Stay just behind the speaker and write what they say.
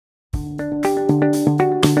Hello,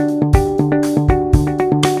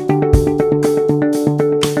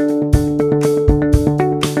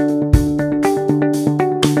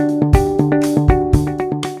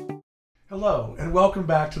 and welcome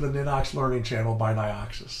back to the Ninox Learning Channel by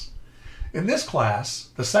Nioxus. In this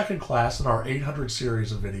class, the second class in our 800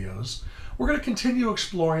 series of videos, we're going to continue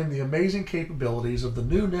exploring the amazing capabilities of the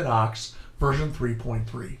new Ninox version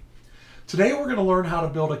 3.3. Today we're going to learn how to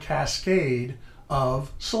build a cascade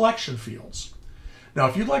of selection fields. Now,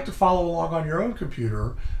 if you'd like to follow along on your own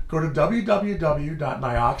computer, go to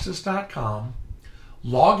www.nioxus.com,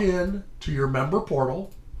 log in to your member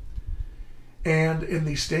portal, and in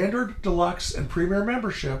the Standard, Deluxe, and Premier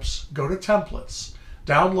memberships, go to Templates,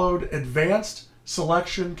 download Advanced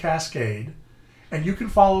Selection Cascade, and you can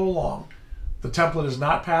follow along. The template is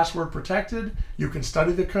not password protected. You can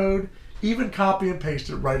study the code, even copy and paste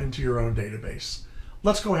it right into your own database.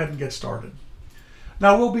 Let's go ahead and get started.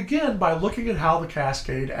 Now we'll begin by looking at how the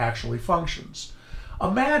cascade actually functions.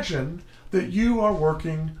 Imagine that you are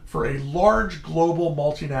working for a large global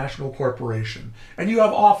multinational corporation and you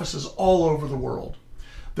have offices all over the world.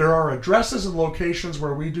 There are addresses and locations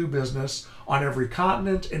where we do business on every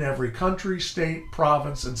continent, in every country, state,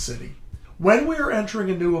 province, and city. When we are entering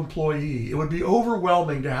a new employee, it would be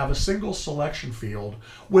overwhelming to have a single selection field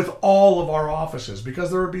with all of our offices because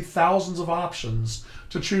there would be thousands of options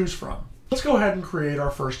to choose from. Let's go ahead and create our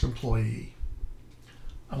first employee.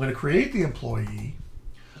 I'm going to create the employee,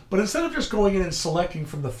 but instead of just going in and selecting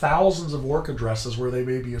from the thousands of work addresses where they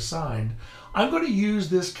may be assigned, I'm going to use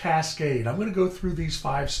this cascade. I'm going to go through these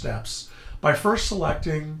 5 steps by first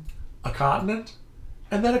selecting a continent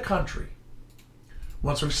and then a country.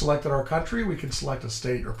 Once we've selected our country, we can select a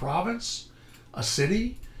state or province, a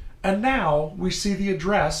city, and now we see the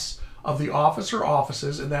address of the office or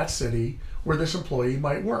offices in that city where this employee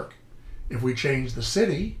might work. If we change the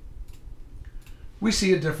city, we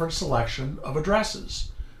see a different selection of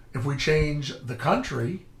addresses. If we change the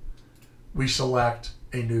country, we select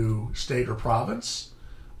a new state or province,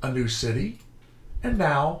 a new city, and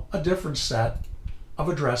now a different set of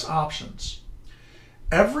address options.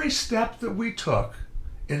 Every step that we took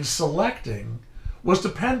in selecting was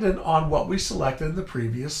dependent on what we selected in the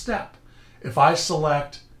previous step. If I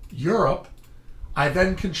select Europe, I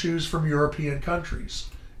then can choose from European countries.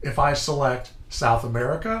 If I select South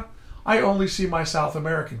America, I only see my South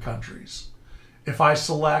American countries. If I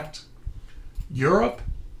select Europe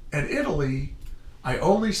and Italy, I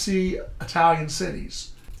only see Italian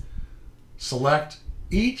cities. Select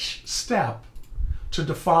each step to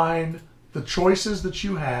define the choices that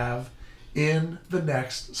you have in the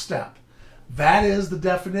next step. That is the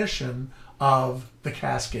definition of the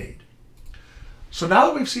cascade. So now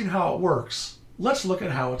that we've seen how it works, let's look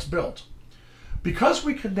at how it's built. Because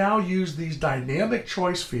we can now use these dynamic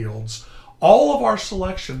choice fields, all of our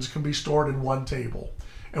selections can be stored in one table.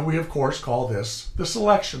 And we, of course, call this the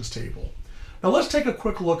selections table. Now let's take a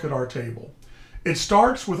quick look at our table. It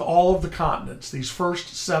starts with all of the continents, these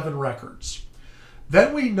first 7 records.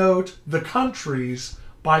 Then we note the countries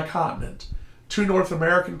by continent. 2 North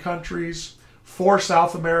American countries, 4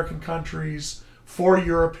 South American countries, 4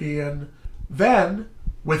 European. Then,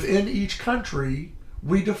 within each country,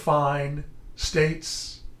 we define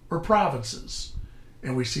states or provinces.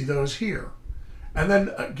 And we see those here. And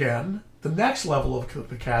then again, the next level of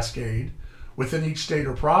the cascade, within each state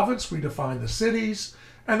or province, we define the cities.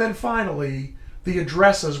 And then finally, the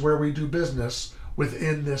addresses where we do business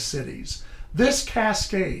within this cities. This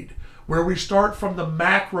cascade, where we start from the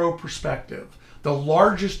macro perspective, the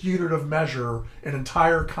largest unit of measure, an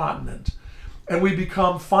entire continent, and we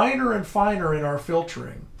become finer and finer in our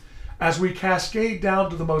filtering as we cascade down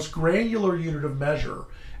to the most granular unit of measure,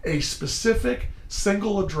 a specific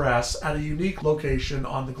single address at a unique location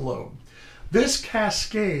on the globe. This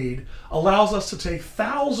cascade allows us to take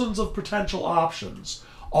thousands of potential options,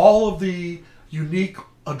 all of the unique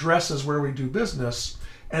addresses where we do business,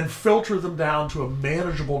 and filter them down to a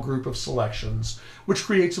manageable group of selections, which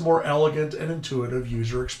creates a more elegant and intuitive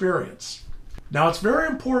user experience. Now, it's very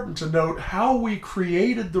important to note how we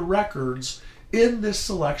created the records in this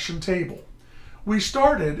selection table. We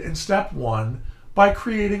started in step 1 by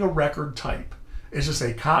creating a record type. Is this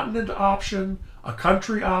a continent option, a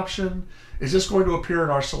country option? Is this going to appear in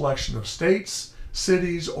our selection of states,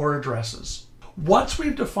 cities, or addresses? Once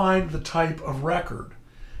we've defined the type of record,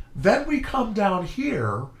 then we come down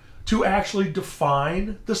here to actually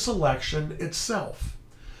define the selection itself.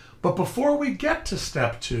 But before we get to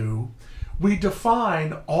step 2, we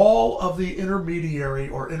define all of the intermediary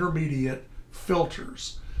or intermediate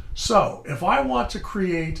filters. So if I want to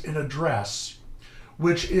create an address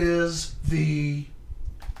which is the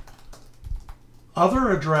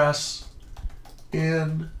other address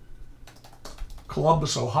in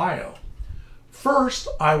Columbus, Ohio. First,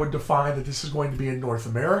 I would define that this is going to be in North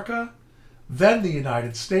America, then the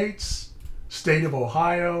United States, state of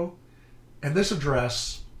Ohio, and this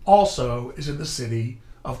address also is in the city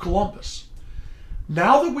of Columbus.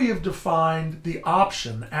 Now that we have defined the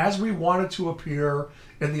option as we want it to appear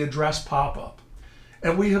in the address pop-up,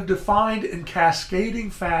 and we have defined in cascading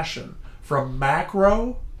fashion from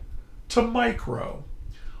macro to micro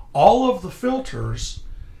all of the filters,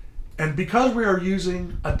 and because we are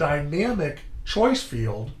using a dynamic choice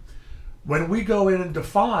field, when we go in and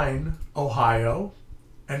define Ohio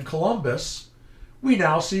and Columbus, we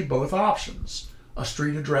now see both options, a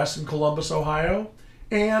street address in Columbus, Ohio,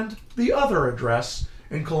 and the other address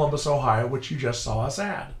in Columbus, Ohio, which you just saw us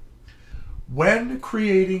add. When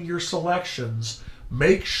creating your selections,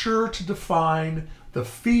 make sure to define the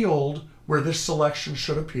field where this selection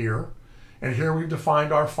should appear. And here we've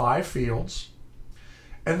defined our 5 fields.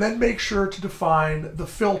 And then make sure to define the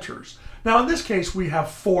filters. Now in this case, we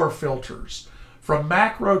have 4 filters. From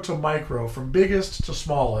macro to micro, from biggest to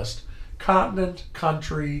smallest, continent,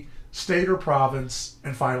 country, state or province,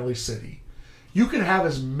 and finally city. You can have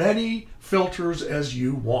as many filters as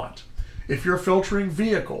you want. If you're filtering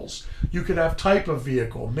vehicles, you can have type of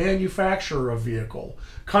vehicle, manufacturer of vehicle,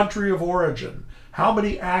 country of origin, how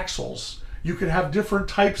many axles. You can have different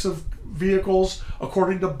types of vehicles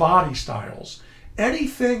according to body styles.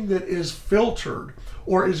 Anything that is filtered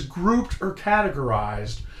or is grouped or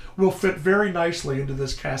categorized will fit very nicely into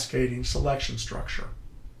this cascading selection structure.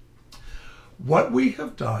 What we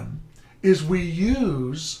have done is we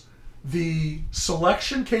use the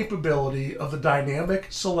selection capability of the dynamic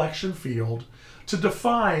selection field to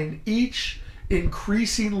define each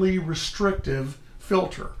increasingly restrictive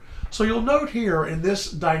filter. So you'll note here in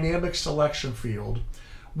this dynamic selection field,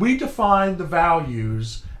 we define the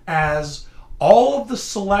values as all of the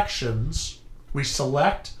selections, we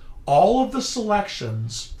select all of the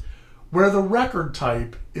selections where the record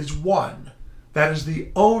type is 1. That is the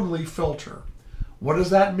only filter. What does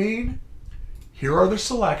that mean? Here are the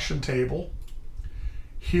selection table.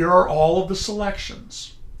 Here are all of the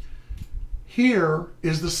selections. Here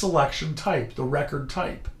is the selection type, the record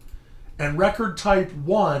type. And record type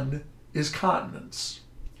 1 is continents.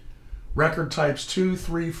 Record types 2,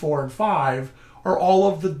 3, 4, and 5 are all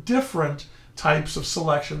of the different types of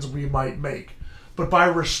selections we might make. But by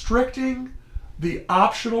restricting the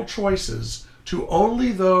optional choices to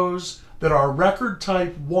only those that are record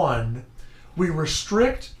type 1, we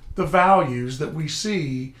restrict the values that we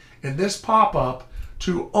see in this pop-up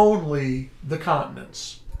to only the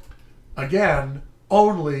continents. Again,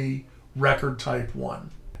 only record type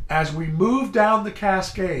 1. As we move down the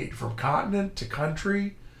cascade from continent to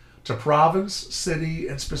country to province, city,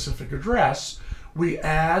 and specific address, we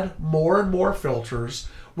add more and more filters,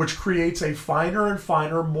 which creates a finer and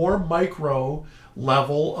finer, more micro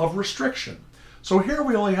level of restriction. So here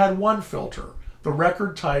we only had 1 filter. The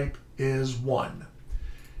record type is 1.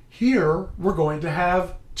 Here we're going to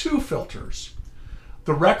have 2 filters.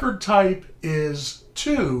 The record type is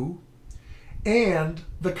 2, and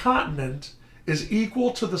the continent is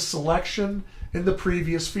equal to the selection in the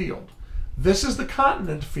previous field. This is the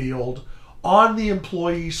continent field on the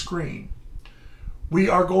employee screen. We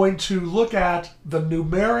are going to look at the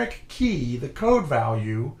numeric key, the code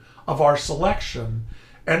value of our selection,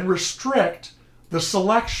 and restrict the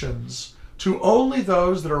selections to only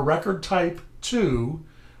those that are record type 2,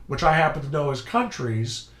 which I happen to know as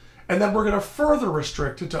countries, and then we're going to further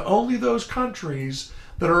restrict it to only those countries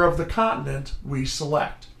that are of the continent we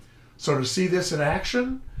select. So to see this in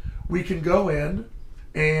action, we can go in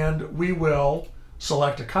and we will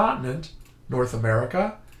select a continent, North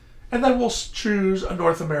America, and then we'll choose a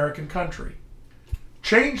North American country.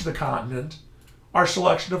 Change the continent, our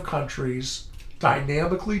selection of countries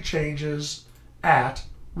dynamically changes at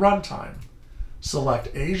runtime. Select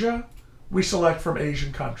Asia, we select from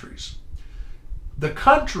Asian countries. The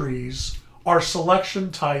countries are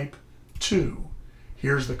selection type 2.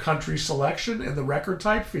 Here's the country selection in the record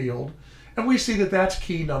type field, and we see that that's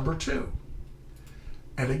key number 2.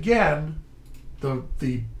 And again,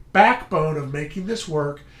 the backbone of making this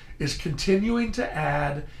work is continuing to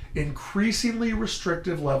add increasingly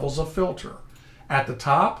restrictive levels of filter. At the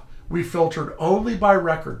top, we filtered only by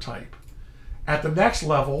record type. At the next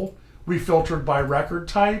level, we filtered by record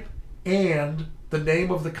type and the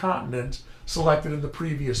name of the continent selected in the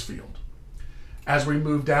previous field. As we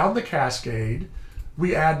move down the cascade,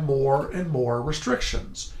 we add more and more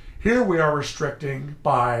restrictions. Here we are restricting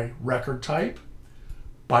by record type,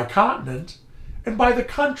 by continent, and by the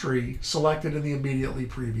country selected in the immediately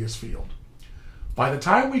previous field. By the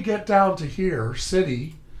time we get down to here,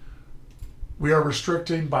 city, we are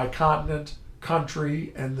restricting by continent,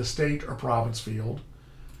 country, and the state or province field.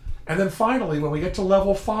 And then finally, when we get to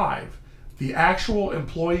level 5, the actual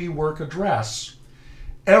employee work address,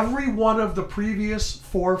 every one of the previous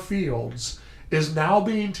 4 fields is now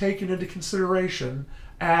being taken into consideration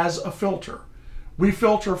as a filter. We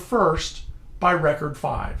filter first by record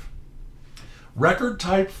 5. Record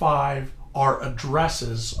type 5 are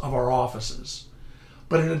addresses of our offices.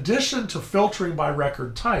 But in addition to filtering by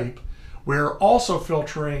record type, we're also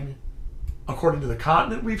filtering according to the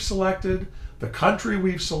continent we've selected, the country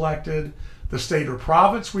we've selected, the state or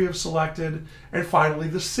province we have selected, and finally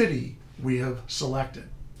the city we have selected.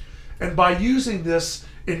 And by using this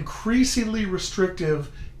increasingly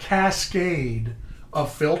restrictive cascade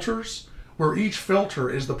of filters, where each filter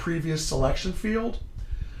is the previous selection field,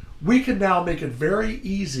 we can now make it very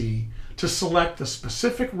easy to select the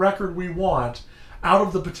specific record we want out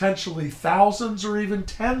of the potentially thousands or even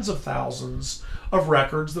tens of thousands of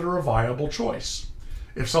records that are a viable choice.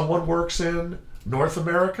 If someone works in North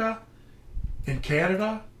America, in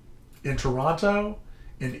Canada, in Toronto,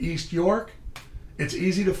 in East York, it's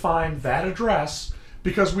easy to find that address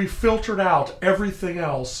because we filtered out everything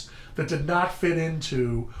else that did not fit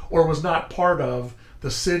into or was not part of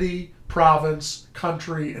the city, province,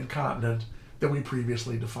 country, and continent that we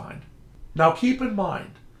previously defined. Now keep in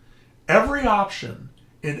mind, every option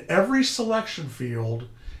in every selection field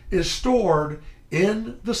is stored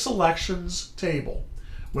in the selections table.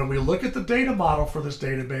 When we look at the data model for this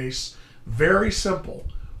database, very simple.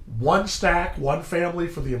 One stack, one family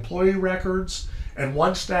for the employee records, and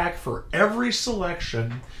one stack for every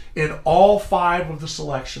selection in all 5 of the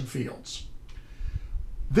selection fields.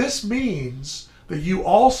 This means that you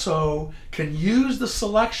also can use the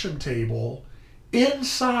selection table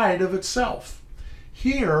inside of itself.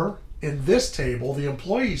 Here, in this table, the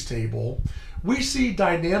employees table, we see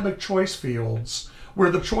dynamic choice fields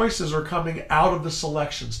where the choices are coming out of the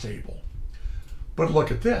selections table. But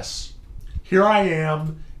look at this. Here I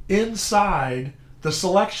am inside the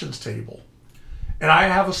selections table, and I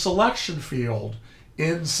have a selection field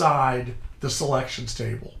inside the selections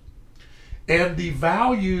table. And the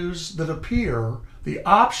values that appear, the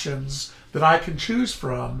options that I can choose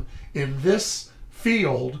from in this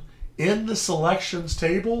field in the selections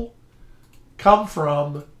table come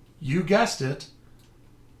from, you guessed it,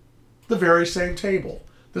 the very same table,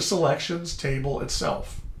 the selections table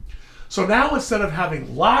itself. So now instead of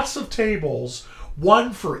having lots of tables,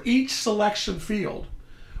 one for each selection field,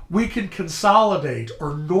 we can consolidate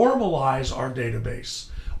or normalize our database.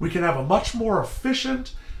 We can have a much more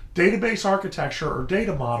efficient database architecture or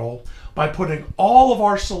data model by putting all of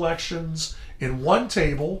our selections in one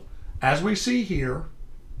table, as we see here,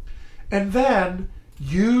 and then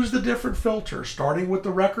use the different filters, starting with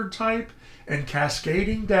the record type and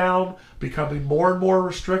cascading down, becoming more and more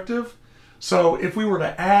restrictive. So if we were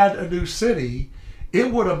to add a new city,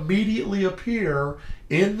 it would immediately appear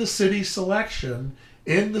in the city selection,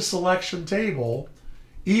 in the selection table,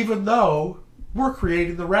 even though we're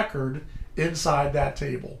creating the record inside that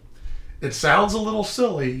table. It sounds a little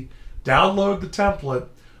silly. Download the template,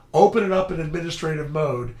 open it up in administrative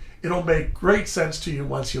mode. It'll make great sense to you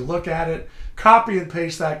once you look at it. Copy and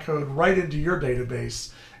paste that code right into your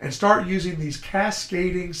database and start using these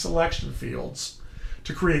cascading selection fields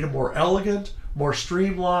to create a more elegant, more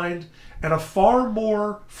streamlined, and a far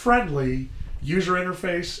more friendly user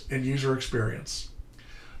interface and user experience.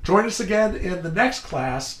 Join us again in the next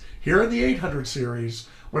class here in the 800 series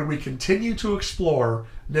when we continue to explore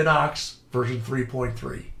Ninox version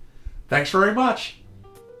 3.3. Thanks very much.